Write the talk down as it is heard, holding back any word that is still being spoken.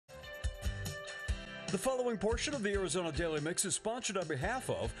The following portion of the Arizona Daily Mix is sponsored on behalf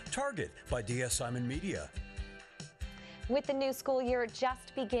of Target by DS Simon Media. With the new school year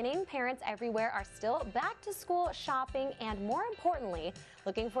just beginning, parents everywhere are still back to school shopping and, more importantly,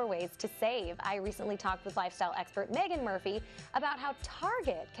 looking for ways to save. I recently talked with lifestyle expert Megan Murphy about how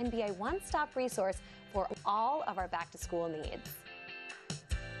Target can be a one-stop resource for all of our back-to-school needs.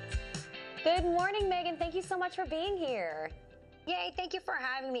 Good morning, Megan. Thank you so much for being here. Yay, thank you for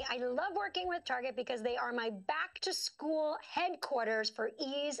having me. I love working with Target because they are my back-to-school headquarters for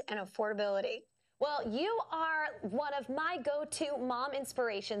ease and affordability. Well, you are one of my go-to mom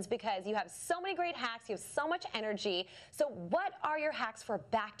inspirations because you have so many great hacks, you have so much energy. So what are your hacks for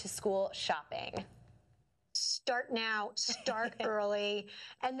back-to-school shopping? Start now, start early.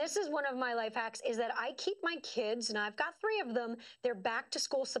 And this is one of my life hacks is that I keep my kids, and I've got 3 of them, their back to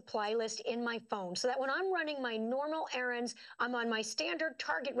school supply list in my phone so that when I'm running my normal errands, I'm on my standard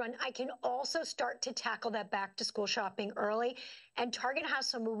Target run, I can also start to tackle that back to school shopping early. And Target has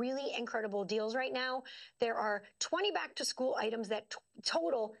some really incredible deals right now. There are 20 back to school items that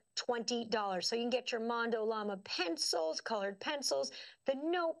total $20. So you can get your Mondo Llama pencils, colored pencils, the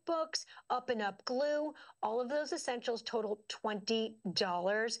notebooks, Up and Up glue. All of those essentials total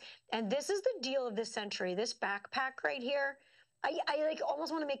 $20. And this is the deal of this century. This backpack right here, I like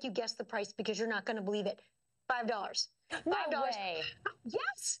almost want to make you guess the price because you're not going to believe it. $5. No way.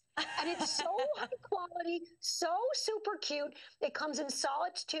 Yes. And it's so high quality, so super cute. It comes in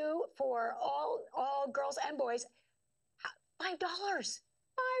solids too for all girls and boys. $5.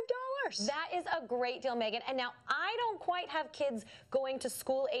 That is a great deal, Megan. And now I don't quite have kids going to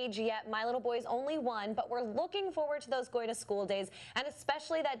school age yet. My little boy's only 1, but we're looking forward to those going to school days, and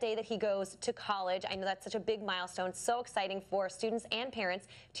especially that day that he goes to college. I know that's such a big milestone, so exciting for students and parents.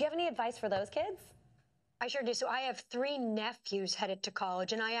 Do you have any advice for those kids? I sure do. So I have 3 nephews headed to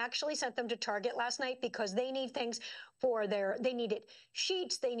college, and I actually sent them to Target last night because they need things for they needed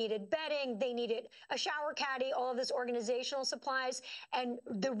sheets, they needed bedding, they needed a shower caddy, all of this organizational supplies. And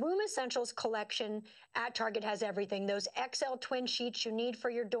the Room Essentials collection at Target has everything. Those XL twin sheets you need for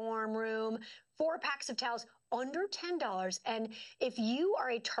your dorm room, 4 packs of towels, under $10. And if you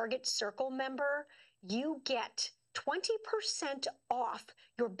are a Target Circle member, you get 20% off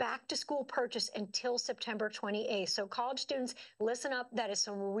your back-to-school purchase until September 28th. So college students, listen up. That is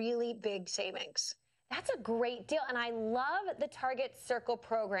some really big savings. That's a great deal, and I love the Target Circle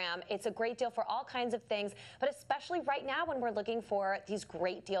program. It's a great deal for all kinds of things, but especially right now when we're looking for these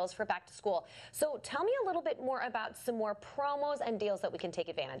great deals for back to school. So tell me a little bit more about some more promos and deals that we can take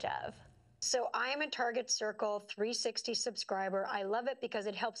advantage of. So I am a Target Circle 360 subscriber. I love it because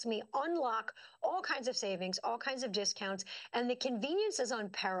it helps me unlock all kinds of savings, all kinds of discounts, and the convenience is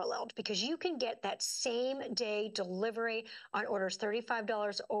unparalleled because you can get that same day delivery on orders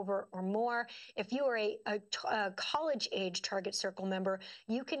 $35 over or more. If you are a college age Target Circle member,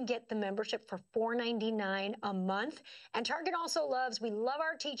 you can get the membership for $4.99 a month. And Target also we love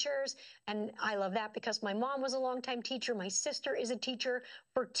our teachers, and I love that because my mom was a longtime teacher. My sister is a teacher.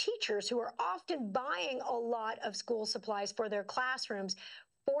 For teachers who are often buying a lot of school supplies for their classrooms,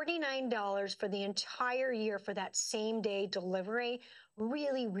 $49 for the entire year for that same day delivery.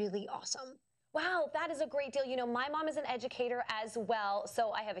 Really, really awesome. Wow, that is a great deal. You know, my mom is an educator as well,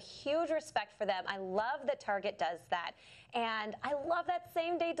 so I have a huge respect for them. I love that Target does that. And I love that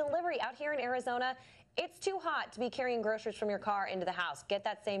same day delivery. Out here in Arizona, it's too hot to be carrying groceries from your car into the house. Get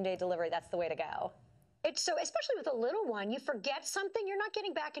that same day delivery. That's the way to go. It's so, especially with a little one, you forget something, you're not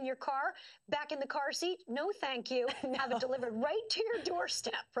getting back in your car, back in the car seat. No, thank you. No. Have it delivered right to your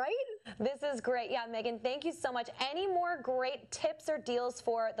doorstep, right? This is great. Yeah, Megan, thank you so much. Any more great tips or deals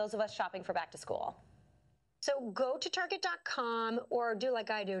for those of us shopping for back to school? So go to Target.com or do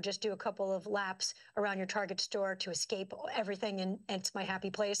like I do, just do a couple of laps around your Target store to escape everything, and it's my happy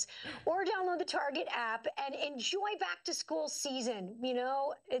place. Or download the Target app and enjoy back to school season. You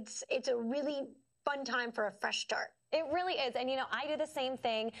know, it's a really fun time for a fresh start. It really is. And, you know, I do the same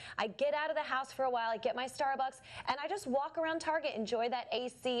thing. I get out of the house for a while, I get my Starbucks, and I just walk around Target, enjoy that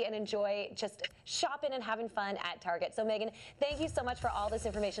AC, and enjoy just shopping and having fun at Target. So, Megan, thank you so much for all this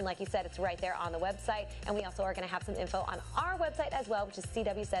information. Like you said, it's right there on the website. And we also are going to have some info on our website as well, which is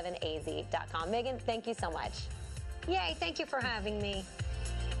cw7az.com. Megan, thank you so much. Yay, thank you for having me.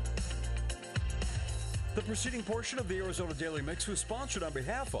 The preceding portion of the Arizona Daily Mix was sponsored on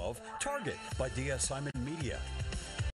behalf of Target by DS Simon Media.